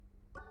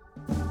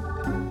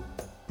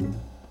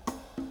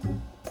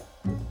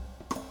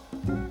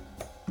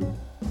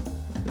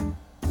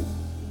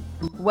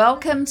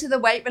Welcome to the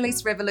Weight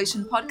Release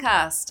Revolution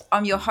podcast.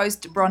 I'm your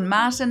host, Bron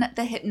Martin,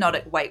 the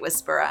Hypnotic Weight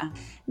Whisperer.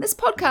 This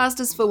podcast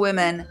is for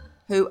women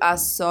who are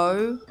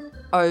so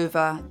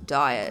over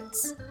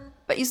diets,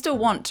 but you still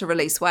want to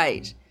release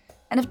weight.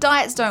 And if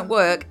diets don't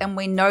work, and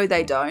we know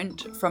they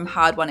don't from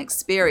hard-won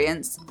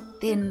experience,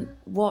 then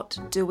what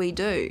do we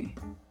do?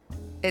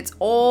 It's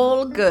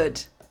all good.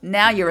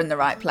 Now you're in the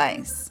right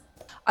place.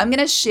 I'm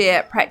going to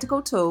share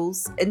practical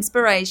tools,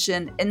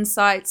 inspiration,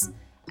 insights,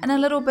 and a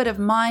little bit of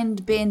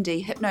mind-bendy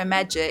hypno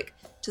magic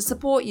to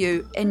support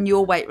you in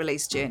your weight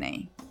release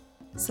journey.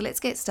 So let's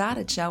get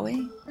started, shall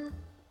we?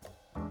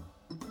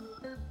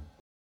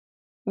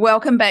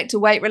 Welcome back to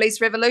Weight Release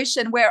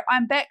Revolution, where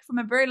I'm back from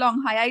a very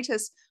long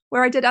hiatus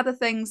where I did other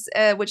things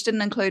which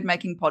didn't include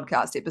making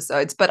podcast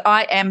episodes, but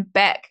I am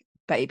back,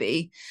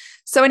 baby.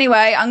 So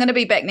anyway, I'm going to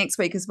be back next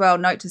week as well.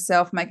 Note to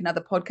self, make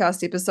another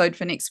podcast episode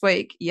for next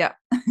week. Yeah.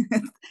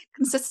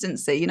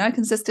 Consistency,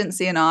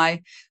 consistency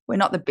and we're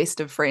not the best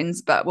of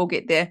friends, but we'll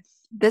get there.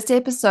 This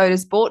episode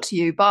is brought to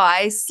you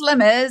by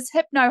Slimmers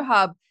Hypno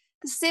Hub,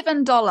 the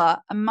 $7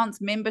 a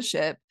month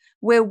membership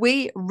where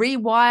we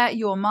rewire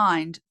your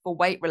mind for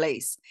weight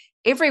release.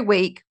 Every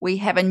week we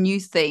have a new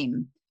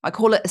theme. I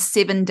call it a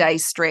 7-day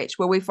stretch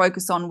where we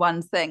focus on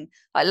one thing.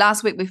 Like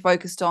last week we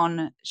focused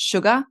on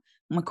sugar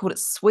and we called it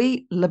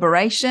Sweet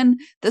Liberation.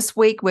 This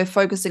week we're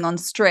focusing on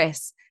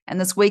stress, and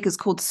this week is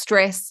called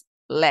Stress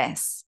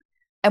Less.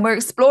 And we're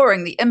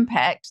exploring the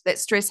impact that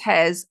stress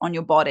has on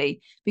your body,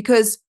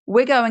 because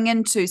we're going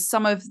into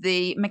some of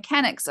the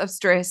mechanics of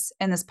stress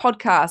in this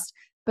podcast,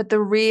 but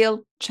the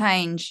real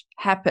change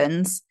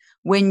happens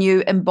when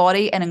you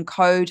embody and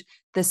encode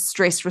the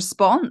stress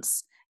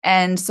response.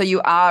 And so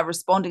you are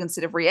responding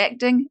instead of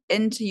reacting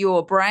into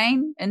your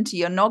brain, into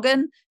your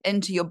noggin,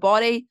 into your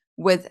body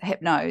with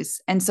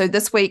hypnose. And so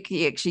this week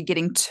you're actually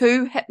getting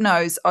 2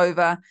 hypnos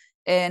over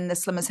in the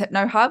Slimmers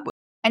Hypno Hub.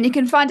 And you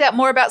can find out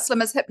more about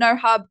Slimmers Hypno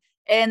Hub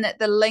in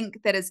the link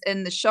that is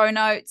in the show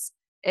notes.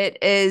 It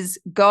is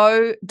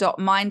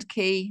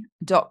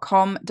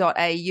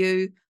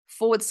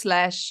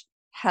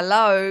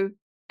go.mindkey.com.au/hello,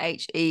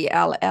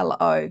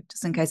 HELLO,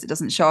 just in case it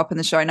doesn't show up in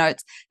the show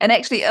notes. And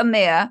actually in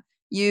there,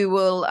 you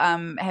will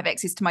have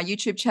access to my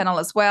YouTube channel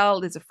as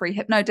well. There's a free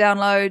hypno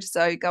download,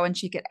 so go and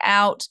check it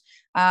out.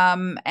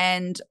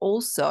 And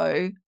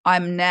also,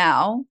 I'm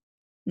now,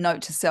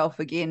 note to self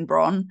again,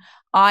 Bron,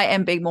 I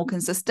am being more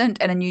consistent,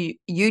 and a new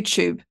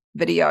YouTube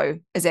video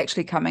is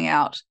actually coming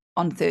out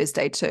on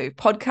Thursday too.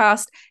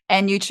 Podcast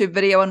and YouTube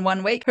video in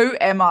 1 week. Who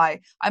am I?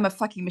 I'm a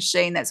fucking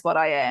machine. That's what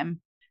I am.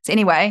 So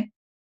anyway,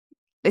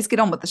 let's get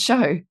on with the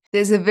show.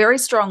 There's a very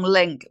strong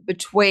link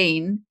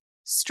between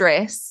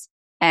stress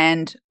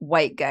and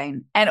weight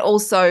gain, and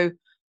also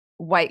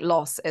weight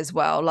loss as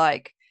well.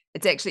 Like,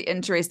 it's actually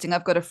interesting.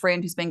 I've got a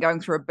friend who's been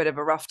going through a bit of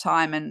a rough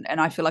time, and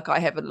I feel like I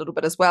have a little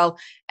bit as well.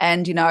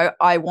 And,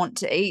 I want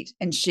to eat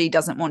and she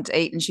doesn't want to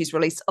eat, and she's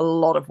released a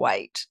lot of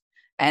weight.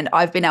 And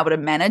I've been able to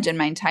manage and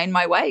maintain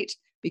my weight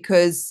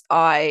because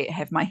I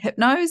have my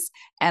hypnos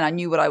and I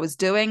knew what I was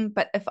doing.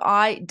 But if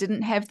I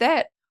didn't have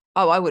that,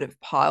 I would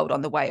have piled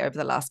on the weight over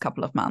the last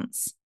couple of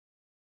months.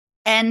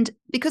 And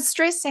because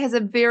stress has a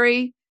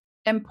very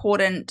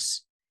important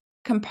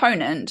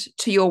component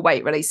to your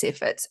weight release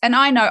efforts. And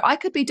I know I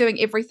could be doing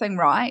everything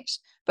right,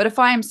 but if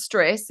I am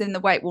stressed, then the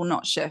weight will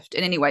not shift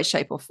in any way,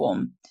 shape, or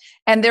form.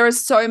 And there are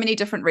so many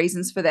different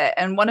reasons for that.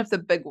 And one of the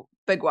big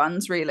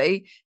ones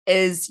really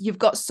is you've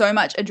got so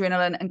much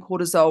adrenaline and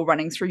cortisol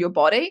running through your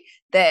body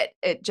that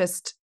it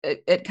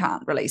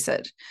can't release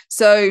it.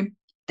 So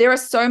there are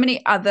so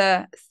many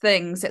other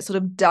things that sort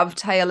of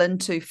dovetail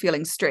into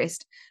feeling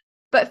stressed.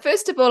 But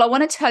first of all, I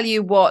want to tell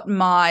you what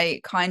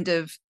my kind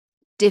of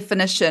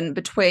definition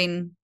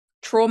between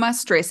trauma,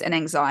 stress, and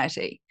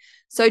anxiety.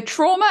 So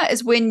trauma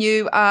is when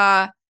you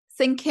are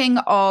thinking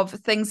of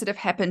things that have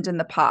happened in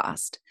the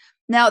past.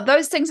 Now,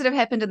 those things that have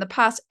happened in the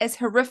past, as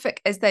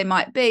horrific as they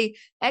might be,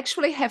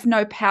 actually have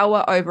no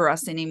power over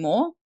us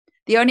anymore.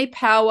 The only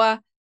power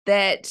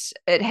that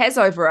it has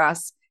over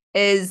us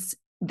is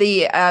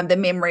the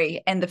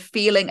memory and the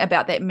feeling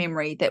about that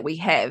memory that we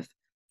have.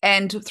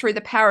 And through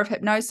the power of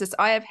hypnosis,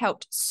 I have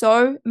helped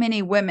so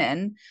many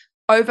women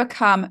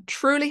overcome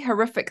truly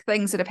horrific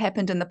things that have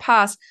happened in the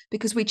past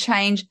because we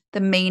change the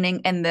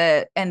meaning and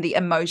the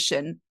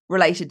emotion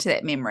related to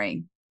that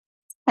memory.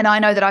 And I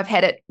know that I've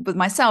had it with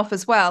myself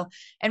as well,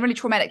 and really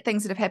traumatic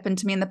things that have happened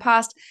to me in the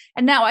past.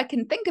 And now I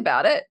can think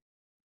about it,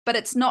 but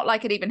it's not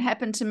like it even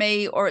happened to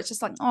me, or it's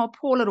just like, oh,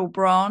 poor little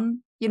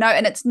Bron,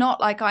 and it's not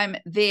like I'm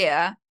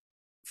there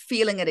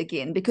feeling it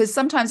again, because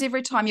sometimes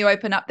every time you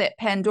open up that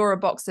Pandora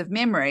box of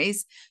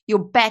memories, you're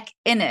back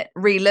in it,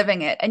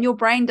 reliving it, and your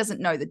brain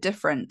doesn't know the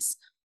difference.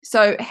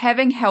 So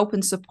having help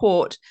and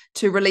support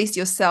to release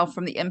yourself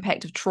from the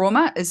impact of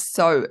trauma is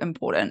so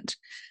important.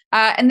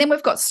 And then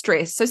we've got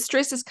stress. So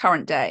stress is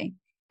current day.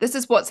 This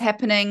is what's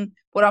happening,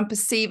 what I'm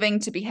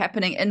perceiving to be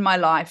happening in my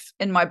life,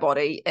 in my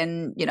body,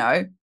 in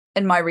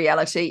my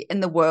reality, in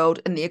the world,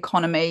 in the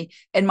economy,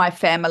 in my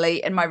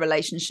family, in my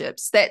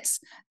relationships. That's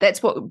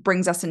what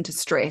brings us into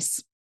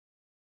stress.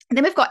 And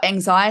then we've got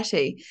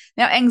anxiety.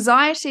 Now,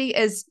 anxiety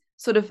is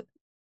sort of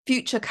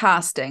future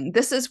casting.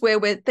 This is where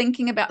we're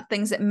thinking about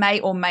things that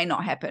may or may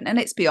not happen. And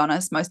let's be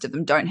honest, most of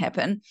them don't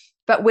happen.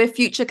 But we're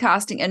future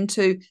casting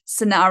into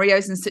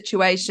scenarios and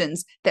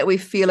situations that we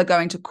feel are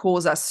going to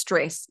cause us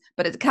stress.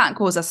 But it can't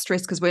cause us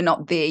stress because we're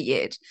not there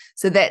yet.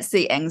 So that's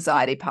the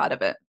anxiety part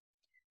of it.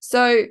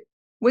 So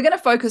we're going to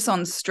focus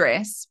on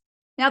stress.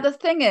 Now, the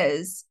thing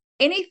is,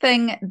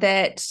 anything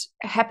that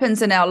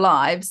happens in our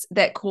lives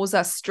that cause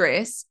us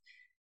stress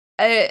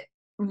are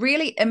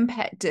really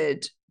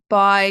impacted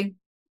by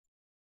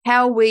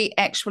how we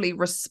actually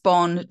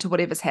respond to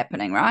whatever's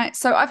happening, right?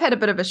 So I've had a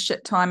bit of a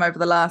shit time over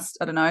the last,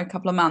 I don't know,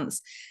 couple of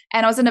months,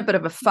 and I was in a bit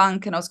of a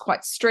funk and I was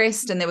quite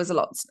stressed and there was a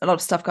lot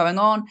of stuff going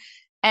on.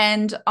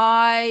 And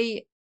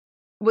I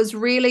was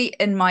really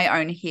in my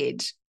own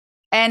head.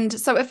 And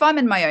so if I'm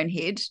in my own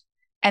head,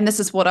 and this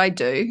is what I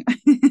do,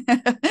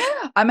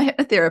 I'm a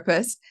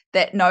hypnotherapist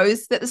that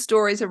knows that the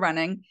stories are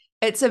running.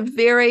 It's a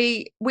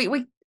very,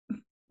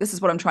 this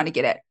is what I'm trying to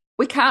get at.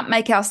 We can't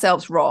make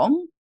ourselves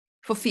wrong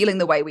for feeling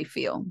the way we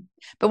feel.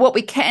 But what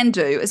we can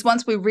do is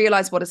once we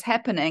realize what is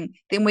happening,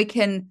 then we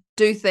can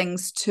do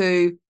things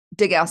to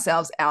dig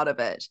ourselves out of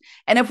it.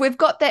 And if we've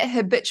got that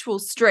habitual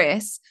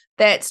stress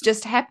that's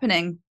just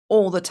happening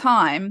all the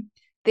time,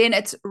 then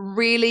it's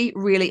really,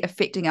 really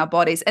affecting our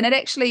bodies. And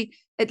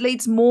it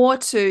leads more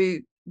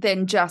to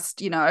than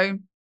just,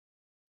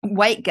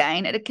 weight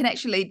gain. It can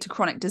actually lead to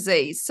chronic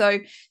disease. So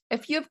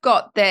if you've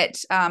got that,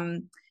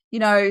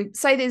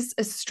 say there's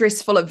a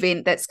stressful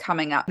event that's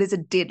coming up, there's a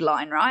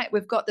deadline, right?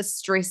 We've got the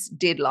stress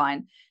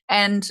deadline.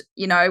 And,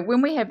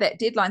 when we have that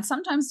deadline,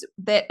 sometimes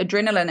that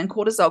adrenaline and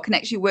cortisol can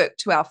actually work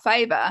to our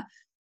favor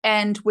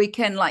and we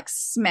can like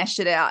smash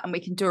it out and we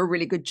can do a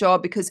really good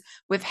job because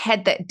we've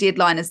had that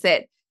deadline as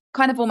that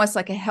kind of almost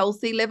like a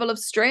healthy level of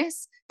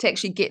stress to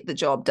actually get the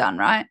job done,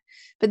 right?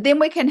 But then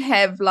we can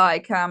have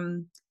like,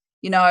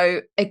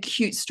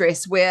 acute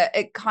stress where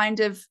it kind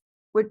of,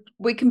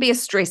 we can be a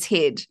stress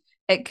head.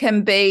 It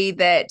can be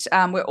that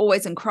we're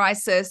always in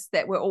crisis,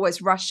 that we're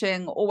always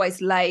rushing,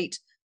 always late,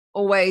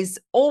 always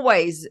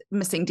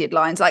missing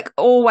deadlines, like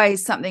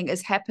always something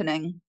is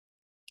happening.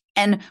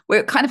 And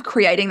we're kind of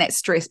creating that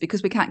stress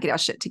because we can't get our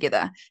shit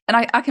together. And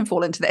I can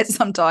fall into that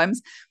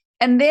sometimes.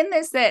 And then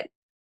there's that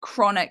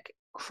chronic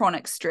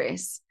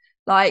stress,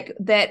 like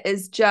that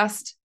is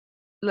just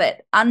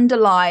that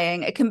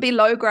underlying. It can be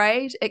low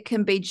grade. It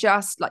can be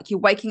just like you're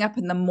waking up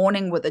in the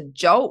morning with a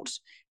jolt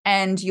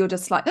and you're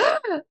just like,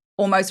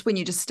 almost when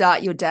you just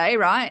start your day,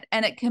 right?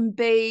 And it can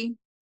be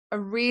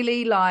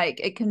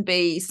it can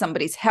be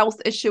somebody's health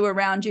issue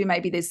around you.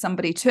 Maybe there's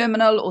somebody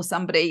terminal or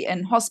somebody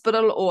in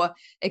hospital, or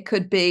it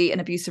could be an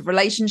abusive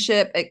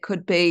relationship. It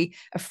could be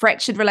a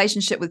fractured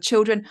relationship with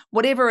children.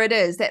 Whatever it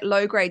is, that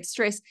low grade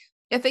stress,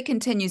 if it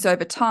continues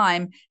over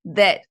time,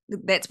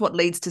 that's what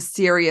leads to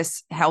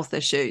serious health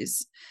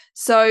issues.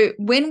 So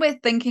when we're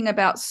thinking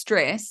about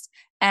stress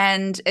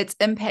and its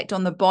impact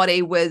on the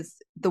body with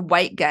the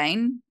weight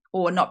gain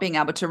or not being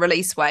able to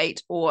release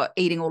weight or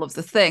eating all of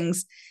the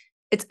things,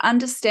 it's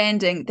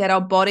understanding that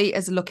our body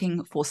is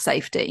looking for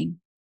safety.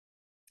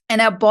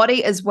 And our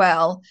body as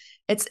well,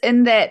 it's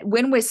in that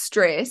when we're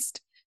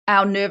stressed,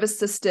 our nervous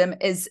system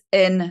is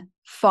in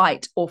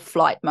fight or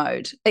flight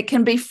mode. It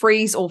can be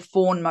freeze or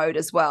fawn mode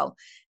as well.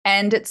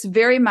 And it's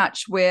very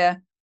much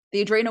where the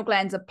adrenal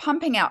glands are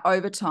pumping out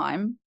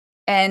overtime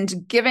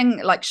and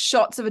giving like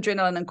shots of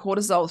adrenaline and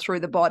cortisol through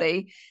the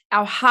body.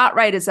 Our heart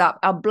rate is up,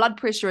 our blood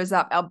pressure is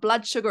up, our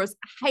blood sugar is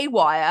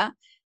haywire,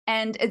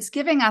 and it's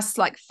giving us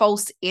like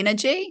false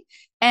energy.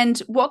 And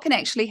what can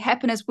actually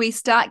happen is we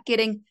start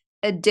getting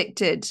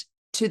addicted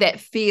to that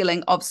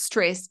feeling of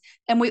stress,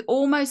 and we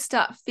almost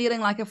start feeling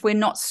like if we're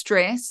not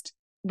stressed,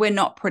 we're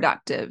not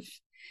productive.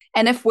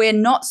 And if we're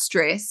not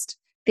stressed,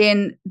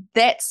 then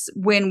that's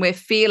when we're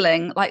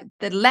feeling like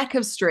the lack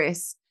of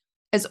stress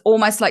is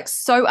almost like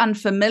so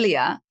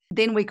unfamiliar.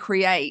 Then we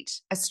create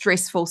a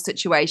stressful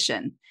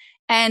situation.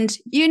 And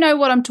you know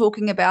what I'm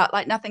talking about,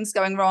 like nothing's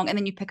going wrong. And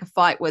then you pick a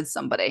fight with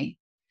somebody.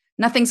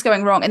 Nothing's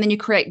going wrong. And then you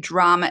create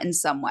drama in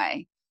some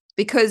way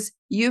because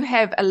you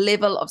have a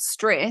level of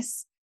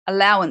stress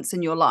allowance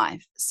in your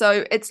life.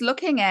 So it's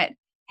looking at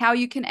how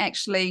you can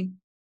actually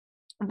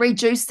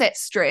reduce that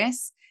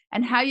stress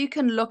and how you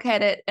can look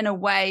at it in a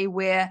way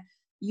where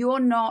you're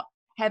not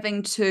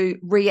having to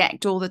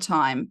react all the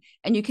time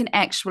and you can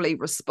actually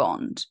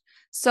respond.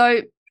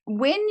 So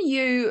when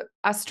you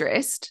are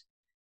stressed,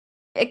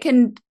 it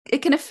can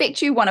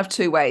affect you one of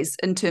two ways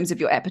in terms of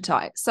your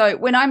appetite. So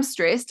when I'm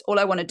stressed, all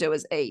I want to do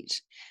is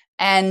eat.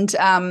 And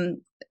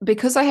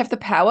because I have the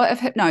power of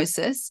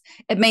hypnosis,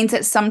 it means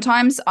that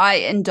sometimes I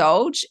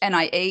indulge and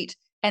I eat,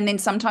 and then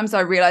sometimes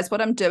I realize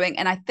what I'm doing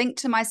and I think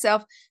to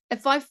myself,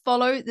 if I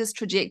follow this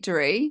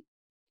trajectory,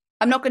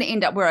 I'm not going to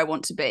end up where I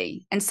want to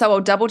be. And so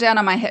I'll double down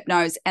on my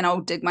hypnose and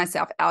I'll dig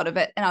myself out of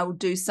it and I will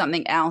do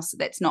something else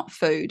that's not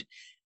food.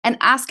 And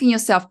asking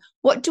yourself,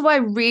 what do I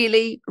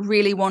really,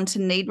 really want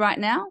to need right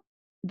now?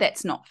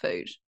 That's not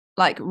food.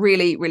 Like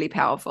really, really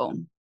powerful.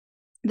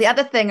 The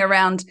other thing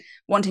around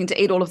wanting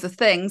to eat all of the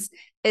things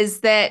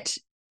is that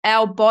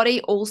our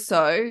body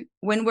also,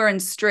 when we're in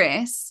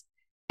stress,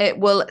 it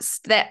will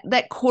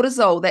that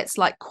cortisol that's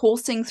like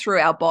coursing through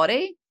our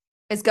body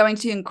is going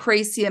to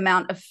increase the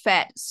amount of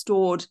fat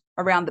stored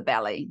around the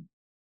belly.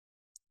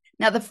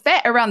 Now, the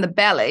fat around the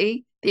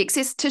belly, the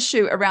excess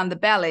tissue around the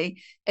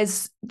belly,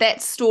 that's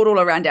stored all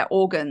around our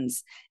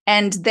organs.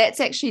 And that's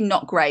actually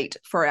not great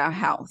for our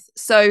health.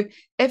 So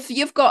if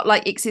you've got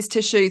like excess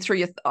tissue through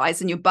your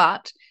thighs and your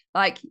butt,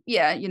 like,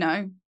 yeah,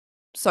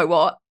 so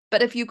what?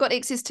 But if you've got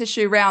excess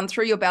tissue around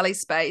through your belly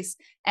space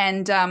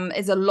and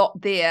is a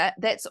lot there,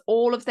 that's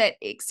all of that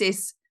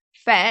excess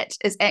fat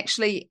is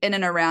actually in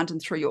and around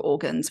and through your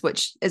organs,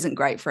 which isn't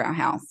great for our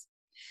health.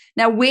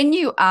 Now, when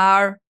you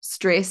are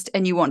stressed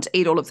and you want to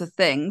eat all of the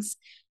things,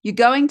 you're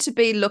going to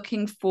be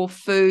looking for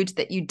food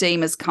that you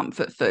deem as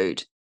comfort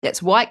food.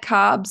 That's white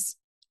carbs,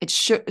 it's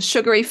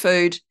sugary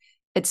food,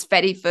 it's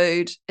fatty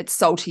food, it's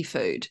salty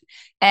food.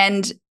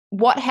 And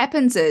what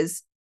happens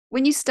is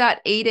when you start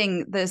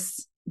eating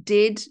this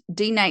dead,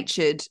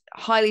 denatured,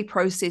 highly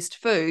processed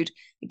food,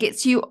 it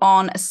gets you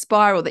on a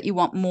spiral that you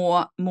want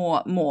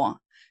more,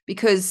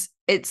 because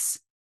it's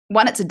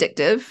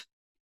addictive.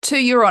 Two,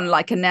 you're on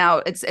like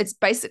it's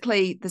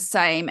basically the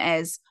same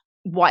as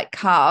white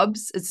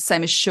carbs. It's the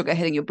same as sugar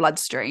hitting your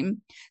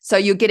bloodstream. So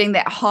you're getting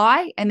that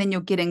high and then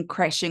you're getting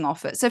crashing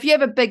off it. So if you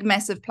have a big,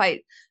 massive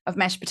plate of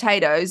mashed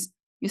potatoes,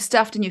 you're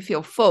stuffed and you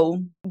feel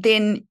full,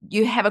 then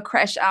you have a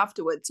crash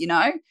afterwards,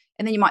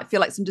 and then you might feel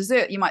like some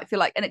dessert. You might feel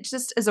like, and it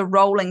just is a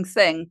rolling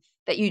thing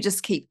that you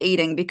just keep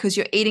eating because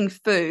you're eating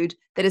food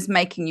that is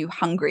making you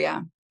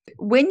hungrier.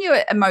 When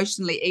you're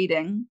emotionally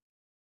eating,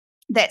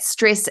 that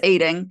stress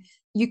eating,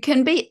 you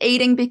can be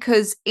eating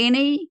because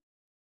any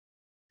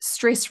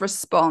stress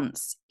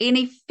response,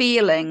 any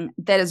feeling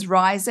that is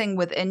rising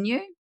within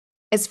you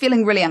is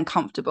feeling really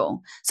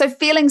uncomfortable. So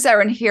feelings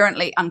are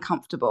inherently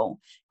uncomfortable.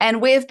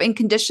 And we've been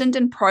conditioned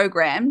and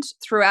programmed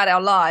throughout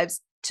our lives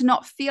to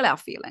not feel our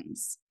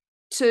feelings,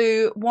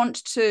 to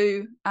want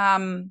to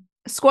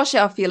squash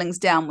our feelings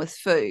down with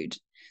food,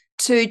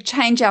 to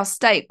change our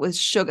state with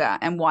sugar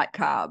and white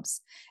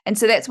carbs. And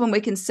so that's when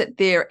we can sit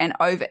there and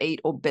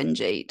overeat or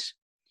binge eat.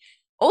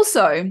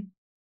 Also,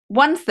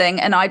 one thing,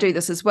 and I do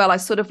this as well, I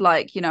sort of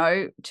like,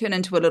 turn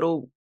into a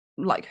little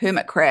like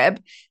hermit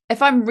crab.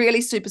 If I'm really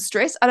super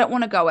stressed, I don't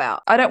want to go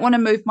out. I don't want to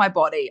move my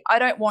body. I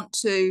don't want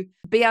to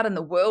be out in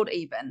the world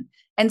even.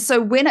 And so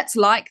when it's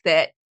like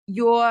that,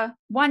 you're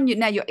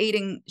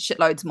eating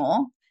shitloads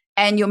more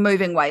and you're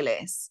moving way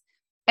less.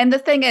 And the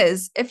thing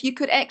is, if you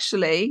could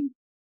actually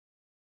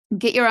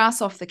get your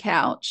ass off the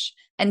couch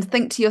and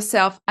think to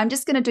yourself, I'm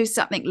just going to do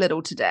something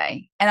little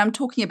today. And I'm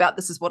talking about,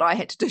 this is what I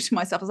had to do to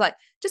myself. I was like,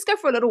 just go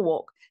for a little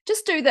walk.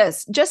 Just do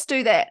this, just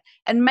do that.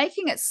 And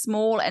making it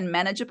small and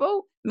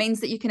manageable means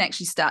that you can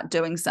actually start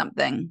doing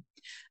something.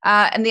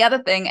 And the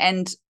other thing,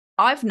 and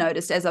I've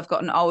noticed as I've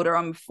gotten older,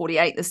 I'm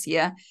 48 this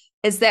year,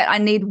 is that I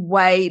need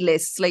way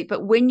less sleep.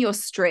 But when you're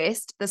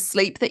stressed, the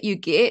sleep that you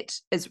get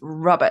is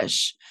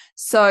rubbish.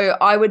 So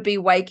I would be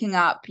waking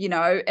up, in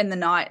the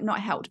night, not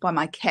helped by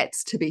my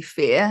cats, to be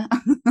fair.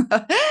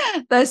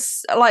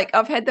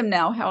 I've had them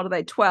now, how old are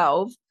they?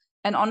 12.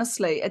 And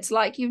honestly, it's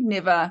like you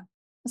never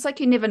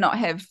not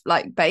have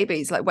like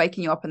babies, like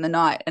waking you up in the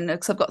night. And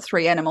because I've got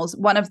 3 animals,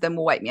 one of them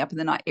will wake me up in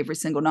the night every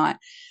single night.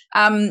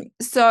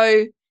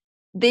 So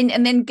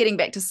then getting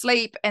back to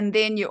sleep, and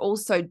then you're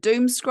also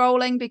doom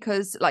scrolling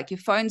because like your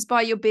phone's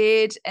by your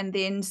bed, and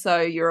then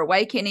so you're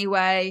awake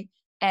anyway.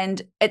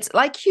 And it's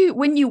like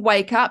when you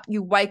wake up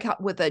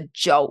with a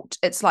jolt.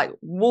 It's like,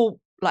 whoa,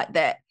 like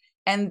that.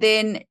 And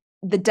then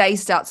the day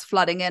starts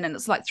flooding in and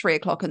it's like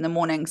 3:00 in the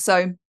morning.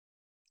 So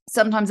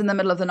sometimes in the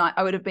middle of the night,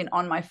 I would have been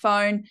on my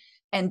phone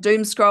and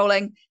doom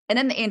scrolling. And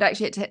in the end, I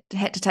actually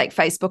had to take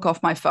Facebook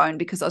off my phone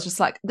because I was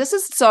just like, this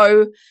is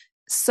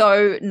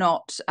so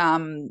not,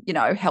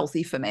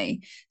 healthy for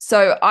me.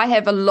 So I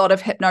have a lot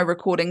of hypno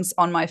recordings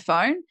on my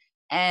phone.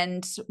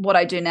 And what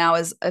I do now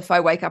is if I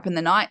wake up in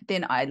the night,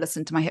 then I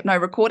listen to my hypno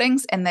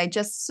recordings and they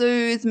just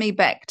soothe me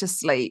back to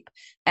sleep.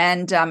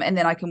 And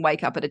then I can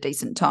wake up at a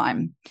decent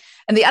time.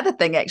 And the other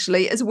thing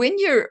actually is when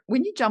you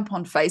jump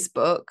on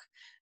Facebook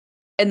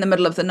in the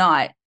middle of the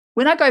night,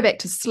 when I go back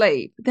to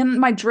sleep, then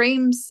my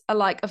dreams are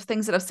like of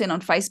things that I've seen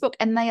on Facebook,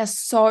 and they are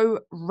so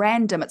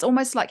random. It's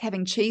almost like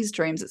having cheese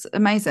dreams. It's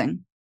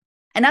amazing.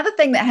 Another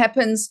thing that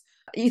happens,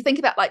 you think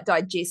about like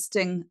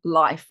digesting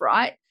life,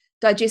 right?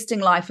 Digesting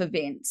life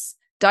events,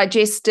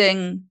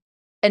 digesting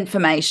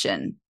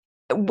information.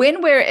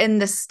 When we're in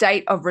the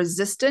state of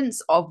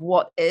resistance of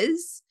what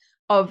is,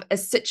 of a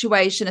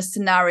situation, a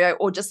scenario,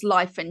 or just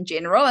life in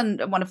general,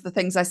 and one of the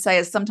things I say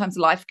is sometimes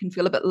life can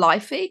feel a bit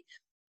lifey.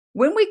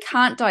 When we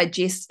can't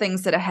digest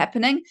things that are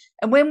happening,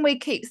 and when we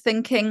keep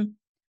thinking,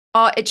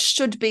 oh, it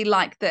should be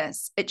like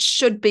this, it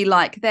should be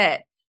like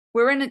that,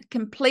 we're in a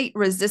complete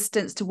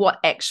resistance to what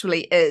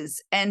actually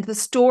is. And the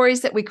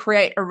stories that we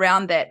create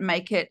around that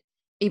make it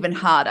even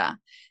harder.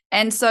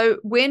 And so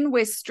when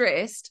we're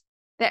stressed,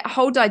 that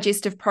whole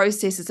digestive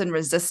process is in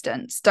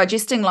resistance,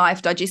 digesting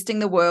life, digesting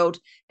the world,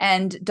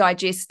 and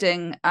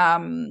digesting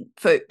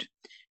food.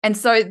 And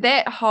so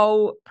that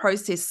whole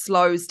process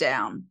slows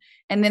down.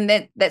 And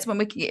then that's when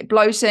we can get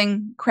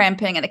bloating,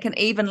 cramping, and it can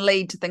even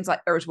lead to things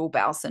like irritable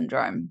bowel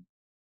syndrome.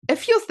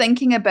 If you're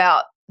thinking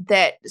about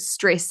that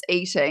stress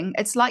eating,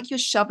 it's like you're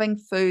shoving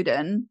food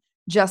in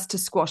just to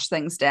squash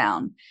things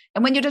down.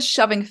 And when you're just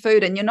shoving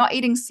food in, you're not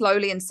eating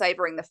slowly and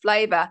savoring the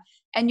flavor.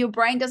 And your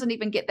brain doesn't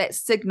even get that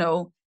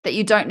signal that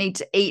you don't need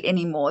to eat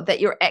anymore, that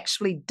you're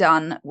actually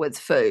done with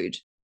food.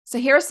 So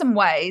here are some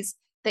ways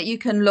that you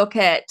can look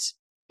at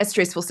a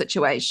stressful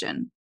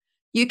situation.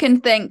 You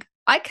can think,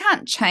 I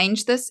can't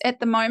change this at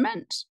the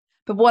moment,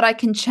 but what I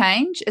can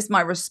change is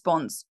my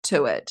response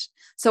to it.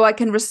 So I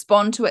can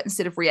respond to it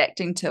instead of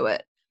reacting to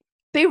it.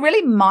 Be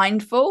really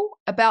mindful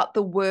about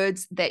the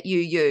words that you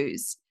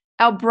use.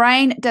 Our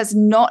brain does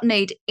not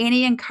need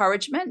any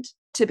encouragement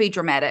to be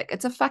dramatic.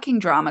 It's a fucking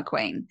drama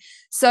queen.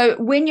 So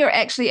when you're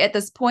actually at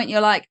this point,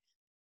 you're like,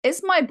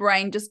 is my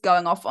brain just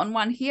going off on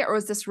one here, or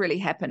is this really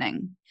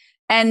happening?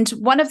 And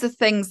one of the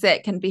things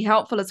that can be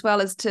helpful as well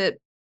is to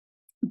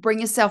bring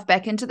yourself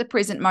back into the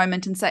present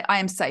moment and say, I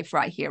am safe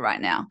right here, right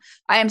now.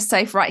 I am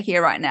safe right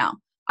here, right now.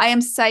 I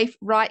am safe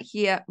right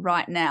here,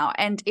 right now.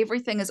 And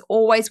everything is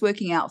always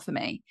working out for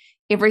me.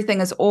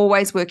 Everything is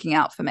always working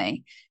out for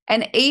me.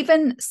 And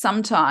even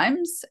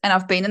sometimes, and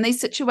I've been in these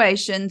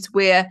situations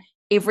where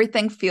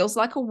everything feels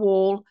like a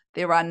wall,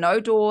 there are no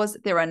doors,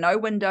 there are no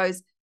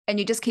windows, and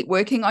you just keep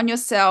working on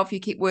yourself, you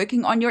keep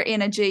working on your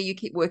energy, you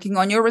keep working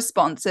on your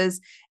responses,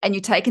 and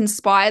you take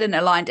inspired and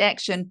aligned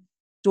action,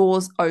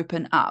 doors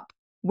open up,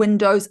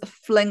 windows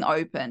fling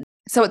open.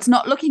 So it's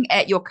not looking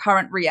at your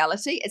current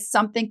reality, it's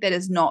something that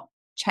is not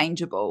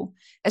changeable.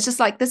 It's just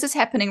like, this is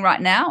happening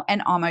right now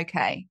and I'm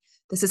okay.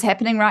 This is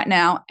happening right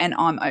now and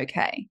I'm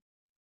okay.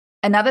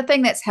 Another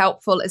thing that's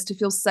helpful is to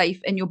feel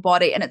safe in your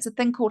body, and it's a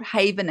thing called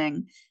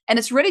havening, and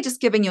it's really just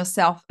giving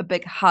yourself a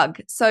big hug.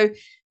 So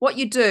what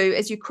you do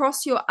is you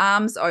cross your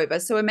arms over.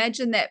 So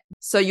imagine that.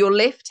 So your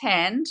left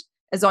hand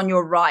is on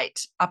your right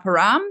upper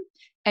arm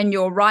and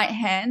your right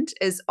hand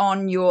is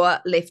on your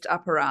left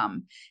upper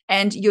arm.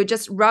 And you're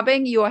just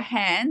rubbing your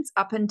hands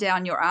up and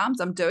down your arms.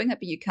 I'm doing it,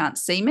 but you can't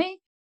see me.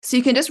 So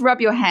you can just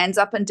rub your hands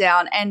up and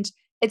down, and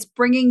it's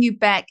bringing you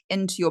back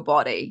into your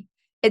body.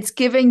 It's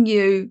giving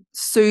you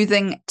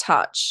soothing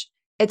touch.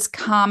 It's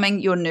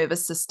calming your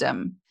nervous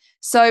system.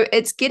 So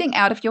it's getting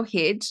out of your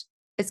head.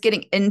 It's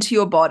getting into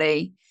your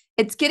body.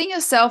 It's getting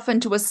yourself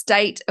into a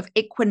state of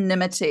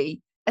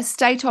equanimity, a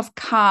state of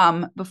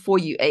calm before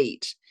you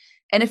eat.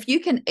 And if you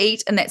can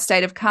eat in that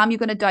state of calm, you're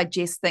going to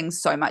digest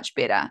things so much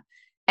better.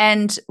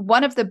 And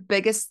one of the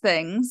biggest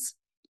things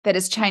that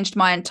has changed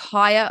my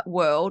entire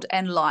world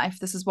and life,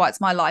 this is why it's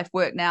my life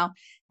work now,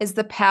 is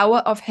the power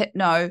of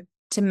hypno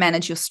to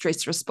manage your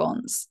stress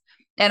response.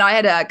 And I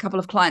had a couple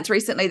of clients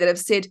recently that have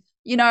said,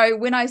 you know,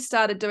 when I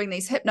started doing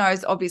these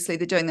hypnos, obviously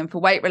they're doing them for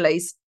weight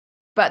release,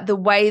 but the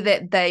way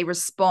that they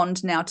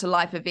respond now to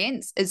life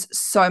events is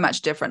so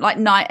much different, like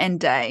night and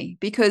day,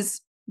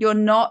 because you're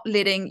not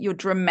letting your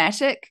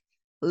dramatic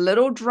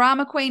little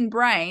drama queen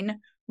brain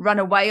run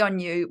away on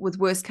you with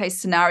worst case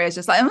scenarios,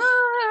 just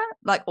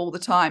like all the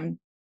time.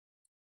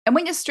 And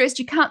when you're stressed,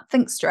 you can't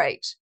think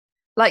straight.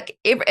 Like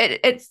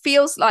it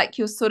feels like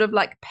you're sort of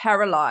like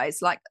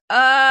paralyzed, like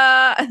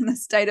in the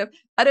state of,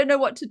 I don't know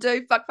what to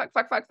do,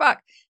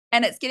 fuck.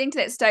 And it's getting to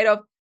that state of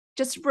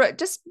just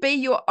be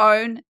your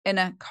own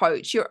inner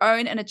coach, your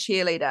own inner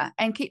cheerleader,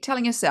 and keep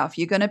telling yourself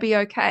you're going to be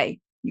okay.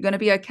 You're going to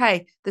be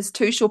okay. This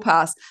too shall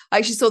pass. I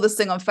actually saw this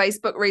thing on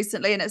Facebook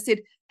recently, and it said,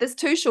 this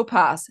too shall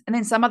pass. And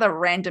then some other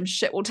random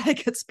shit will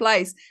take its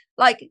place.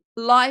 Like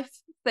life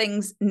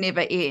things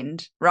never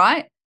end,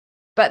 right?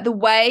 But the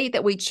way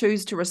that we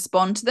choose to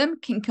respond to them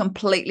can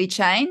completely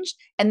change,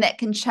 and that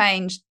can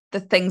change the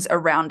things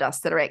around us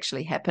that are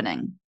actually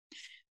happening.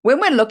 When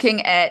we're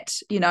looking at,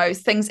 you know,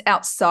 things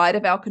outside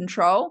of our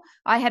control,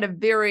 I had a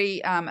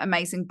very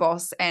amazing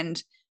boss,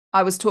 and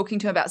I was talking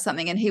to him about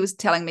something, and he was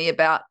telling me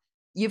about,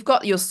 you've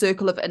got your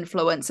circle of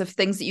influence of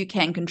things that you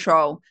can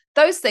control.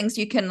 Those things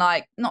you can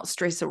like not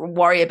stress or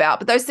worry about,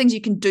 but those things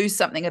you can do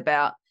something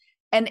about.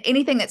 And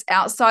anything that's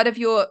outside of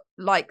your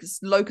like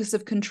locus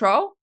of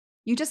control,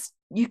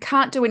 you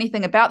can't do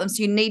anything about them.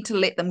 So you need to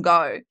let them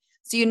go.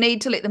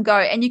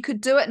 And you could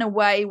do it in a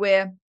way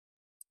where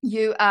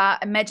you are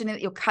imagining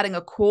that you're cutting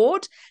a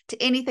cord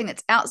to anything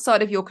that's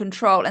outside of your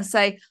control and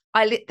say,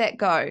 I let that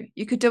go.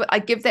 You could do it. I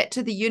give that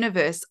to the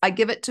universe. I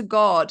give it to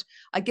God.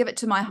 I give it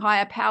to my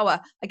higher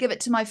power. I give it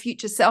to my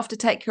future self to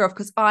take care of,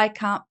 because I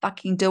can't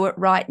fucking do it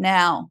right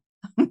now.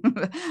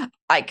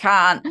 I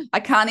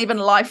can't even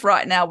life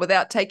right now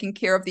without taking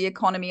care of the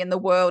economy and the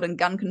world and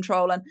gun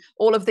control and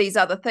all of these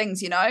other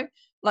things, you know,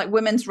 like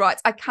women's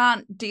rights. I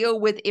can't deal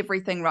with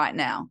everything right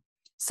now.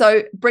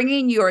 So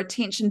bringing your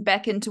attention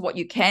back into what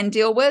you can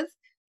deal with,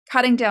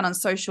 cutting down on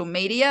social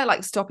media,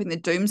 like stopping the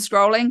doom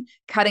scrolling,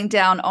 cutting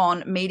down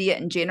on media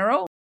in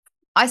general.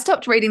 I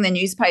stopped reading the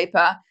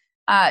newspaper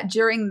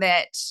during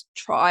that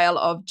trial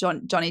of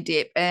Johnny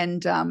Depp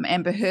and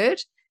Amber Heard.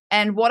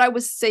 And what I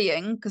was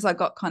seeing, because I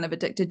got kind of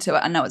addicted to it,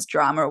 I know it's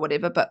drama or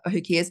whatever, but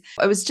who cares?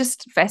 It was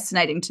just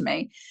fascinating to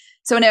me.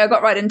 So anyway, I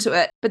got right into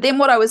it. But then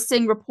what I was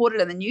seeing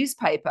reported in the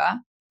newspaper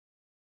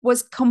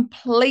was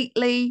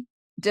completely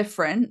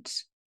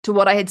different to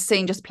what I had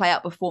seen just play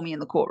out before me in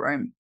the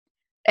courtroom.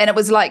 And it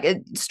was like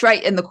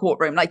straight in the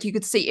courtroom, like you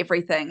could see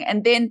everything.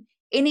 And then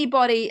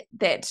anybody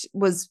that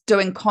was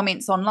doing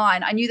comments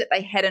online, I knew that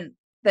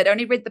they'd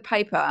only read the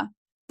paper.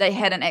 They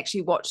hadn't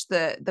actually watched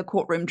the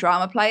courtroom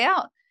drama play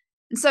out.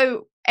 And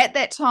so at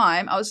that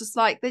time, I was just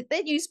like,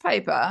 that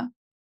newspaper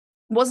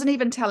wasn't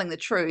even telling the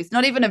truth,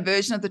 not even a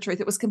version of the truth.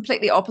 It was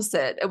completely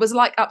opposite. It was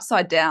like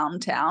upside down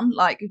town,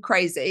 like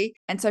crazy.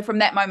 And so from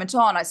that moment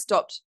on, I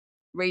stopped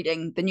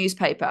reading the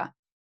newspaper.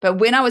 But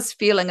when I was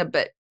feeling a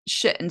bit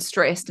shit and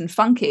stressed and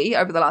funky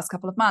over the last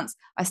couple of months,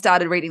 I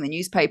started reading the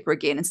newspaper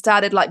again and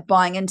started like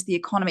buying into the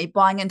economy,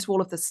 buying into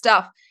all of this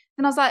stuff.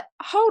 And I was like,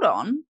 hold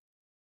on,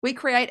 we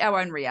create our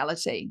own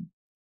reality.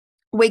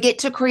 We get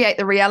to create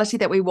the reality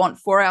that we want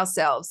for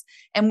ourselves.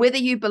 And whether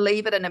you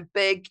believe it in a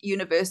big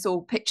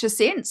universal picture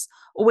sense,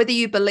 or whether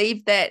you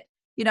believe that,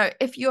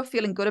 if you're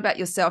feeling good about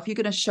yourself, you're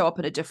going to show up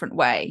in a different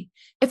way.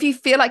 If you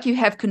feel like you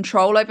have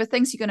control over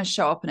things, you're going to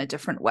show up in a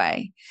different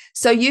way.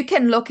 So you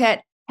can look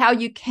at how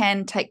you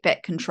can take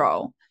back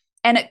control.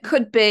 And it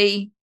could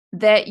be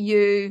that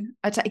you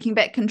are taking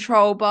back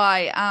control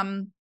by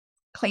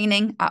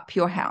cleaning up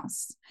your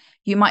house.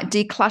 You might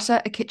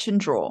declutter a kitchen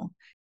drawer.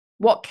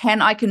 What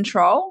can I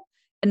control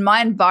in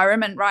my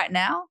environment right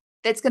now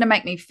that's going to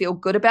make me feel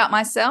good about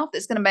myself,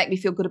 that's going to make me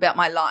feel good about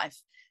my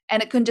life?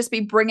 And it can just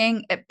be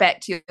bringing it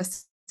back to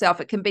yourself.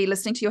 It can be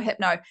listening to your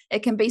hypno.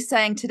 It can be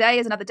saying, today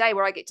is another day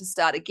where I get to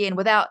start again,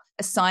 without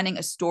assigning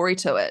a story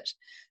to it.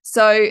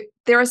 So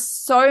there are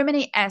so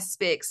many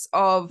aspects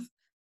of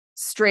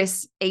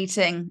stress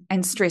eating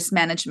and stress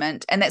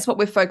management. And that's what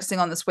we're focusing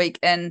on this week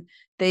in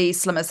the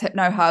Slimmers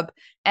Hypno Hub.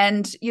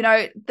 And,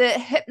 the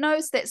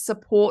hypnos that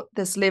support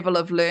this level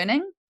of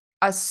learning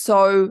are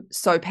so,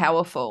 so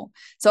powerful.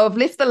 So I've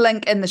left the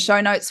link in the show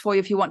notes for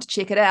you if you want to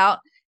check it out.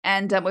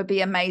 And it would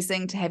be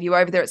amazing to have you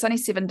over there. It's only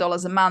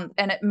 $7 a month,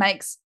 and it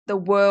makes the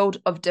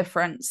world of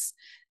difference.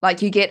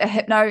 Like, you get a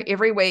hypno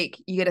every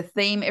week, you get a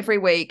theme every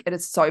week. It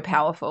is so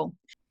powerful.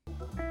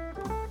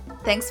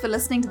 Thanks for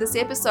listening to this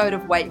episode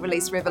of Weight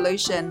Release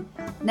Revolution.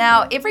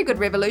 Now, every good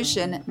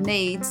revolution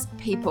needs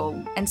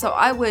people. And so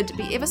I would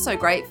be ever so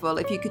grateful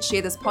if you could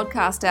share this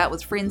podcast out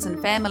with friends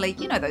and family.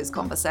 You know, those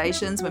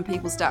conversations when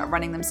people start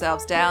running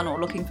themselves down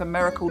or looking for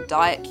miracle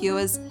diet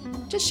cures.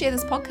 Just share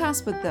this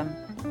podcast with them.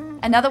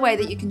 Another way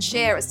that you can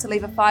share is to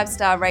leave a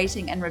 5-star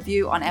rating and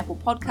review on Apple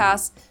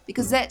Podcasts,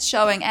 because that's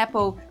showing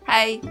Apple,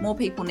 hey, more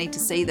people need to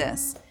see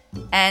this.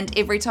 And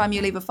every time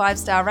you leave a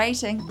 5-star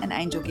rating, an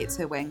angel gets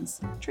her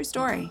wings. True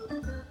story.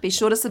 Be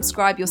sure to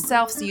subscribe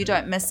yourself so you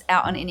don't miss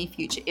out on any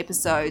future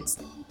episodes.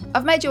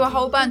 I've made you a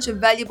whole bunch of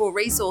valuable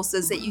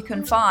resources that you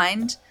can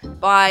find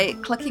by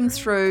clicking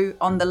through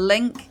on the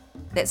link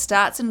that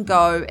starts in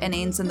go and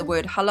ends in the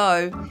word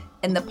hello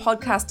in the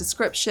podcast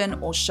description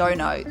or show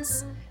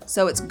notes.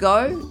 So it's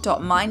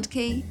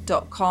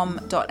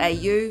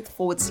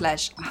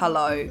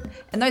go.mindkey.com.au/hello.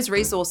 And those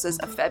resources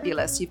are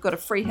fabulous. You've got a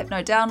free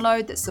hypno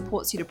download that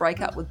supports you to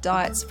break up with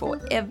diets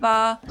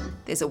forever.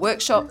 There's a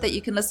workshop that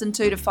you can listen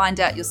to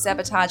find out your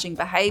sabotaging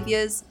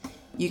behaviors.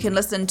 You can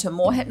listen to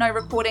more hypno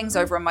recordings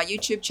over on my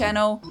YouTube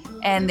channel,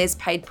 and there's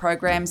paid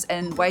programs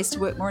and ways to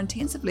work more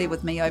intensively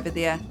with me over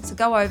there. So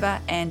go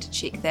over and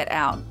check that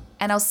out.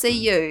 And I'll see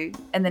you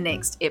in the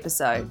next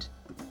episode.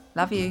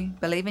 Love you.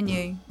 Believe in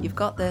you. You've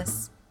got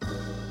this.